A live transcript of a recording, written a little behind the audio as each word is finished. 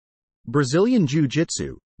Brazilian Jiu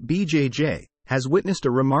Jitsu, BJJ, has witnessed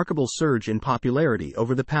a remarkable surge in popularity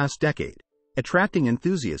over the past decade, attracting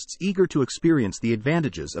enthusiasts eager to experience the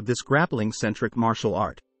advantages of this grappling-centric martial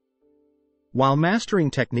art. While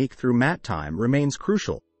mastering technique through mat time remains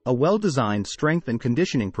crucial, a well-designed strength and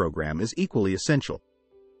conditioning program is equally essential.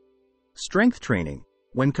 Strength training,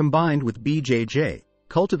 when combined with BJJ,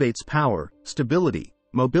 cultivates power, stability,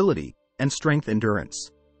 mobility, and strength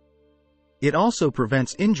endurance. It also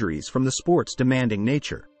prevents injuries from the sport's demanding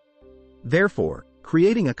nature. Therefore,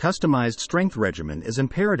 creating a customized strength regimen is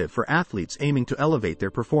imperative for athletes aiming to elevate their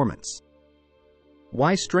performance.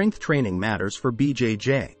 Why strength training matters for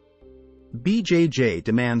BJJ? BJJ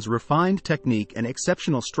demands refined technique and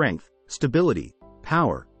exceptional strength, stability,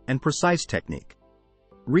 power, and precise technique.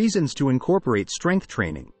 Reasons to incorporate strength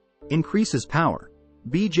training: increases power.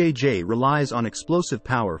 BJJ relies on explosive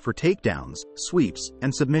power for takedowns, sweeps,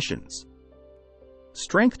 and submissions.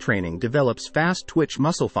 Strength training develops fast-twitch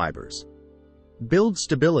muscle fibers. Builds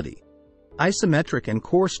stability. Isometric and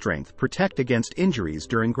core strength protect against injuries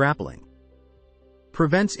during grappling.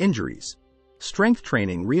 Prevents injuries. Strength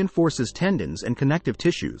training reinforces tendons and connective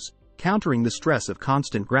tissues, countering the stress of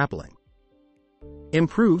constant grappling.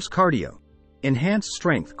 Improves cardio. Enhanced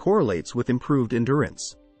strength correlates with improved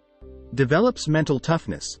endurance. Develops mental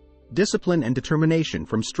toughness. Discipline and determination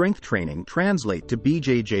from strength training translate to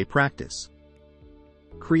BJJ practice.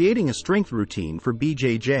 Creating a strength routine for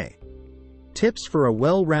BJJ. Tips for a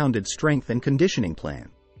well-rounded strength and conditioning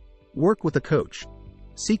plan. Work with a coach.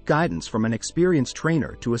 Seek guidance from an experienced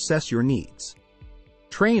trainer to assess your needs.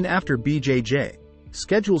 Train after BJJ.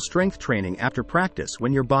 Schedule strength training after practice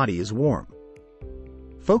when your body is warm.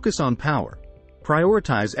 Focus on power.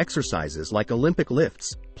 Prioritize exercises like Olympic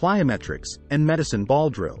lifts, plyometrics, and medicine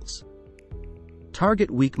ball drills.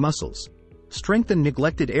 Target weak muscles. Strengthen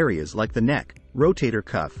neglected areas like the neck, rotator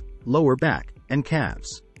cuff, lower back, and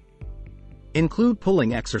calves. Include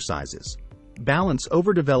pulling exercises. Balance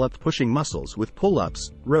overdeveloped pushing muscles with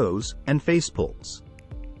pull-ups, rows, and face pulls.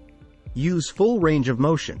 Use full range of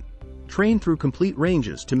motion. Train through complete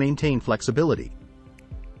ranges to maintain flexibility.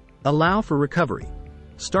 Allow for recovery.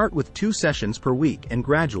 Start with 2 sessions per week and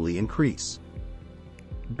gradually increase.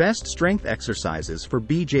 Best strength exercises for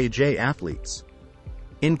BJJ athletes.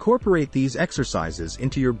 Incorporate these exercises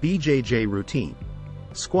into your BJJ routine.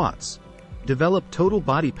 Squats. Develop total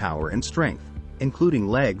body power and strength, including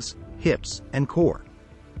legs, hips, and core.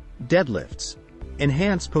 Deadlifts.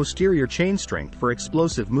 Enhance posterior chain strength for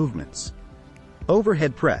explosive movements.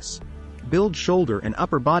 Overhead press. Build shoulder and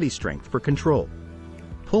upper body strength for control.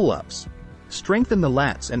 Pull-ups. Strengthen the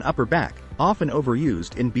lats and upper back, often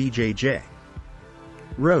overused in BJJ.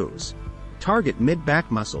 Rows. Target mid-back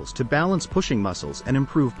muscles to balance pushing muscles and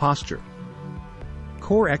improve posture.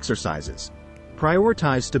 Core exercises.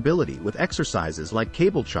 Prioritize stability with exercises like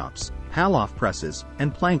cable chops, Haloff presses,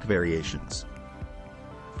 and plank variations.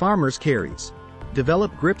 Farmer's carries.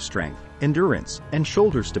 Develop grip strength, endurance, and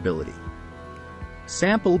shoulder stability.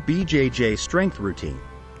 Sample BJJ strength routine.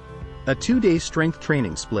 A 2-day strength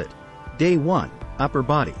training split. Day 1, upper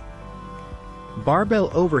body. Barbell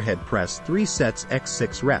overhead press 3 sets x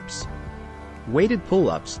 6 reps. Weighted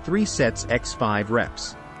pull-ups 3 sets x 5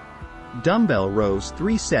 reps. Dumbbell rows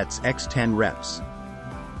 3 sets x 10 reps.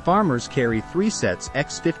 Farmer's carry 3 sets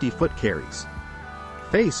x 50 foot carries.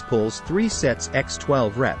 Face pulls 3 sets x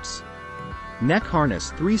 12 reps. Neck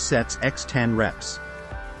harness 3 sets x 10 reps.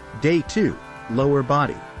 Day 2, lower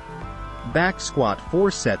body. Back squat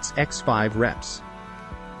 4 sets x 5 reps.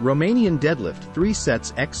 Romanian deadlift 3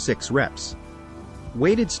 sets x 6 reps.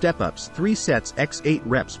 Weighted step-ups 3 sets x 8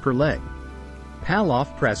 reps per leg.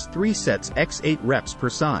 Haloff press 3 sets x 8 reps per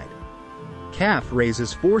side. Calf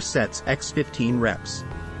raises 4 sets x 15 reps.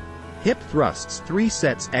 Hip thrusts 3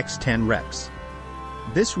 sets x 10 reps.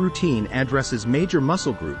 This routine addresses major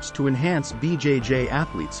muscle groups to enhance BJJ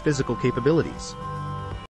athletes' physical capabilities.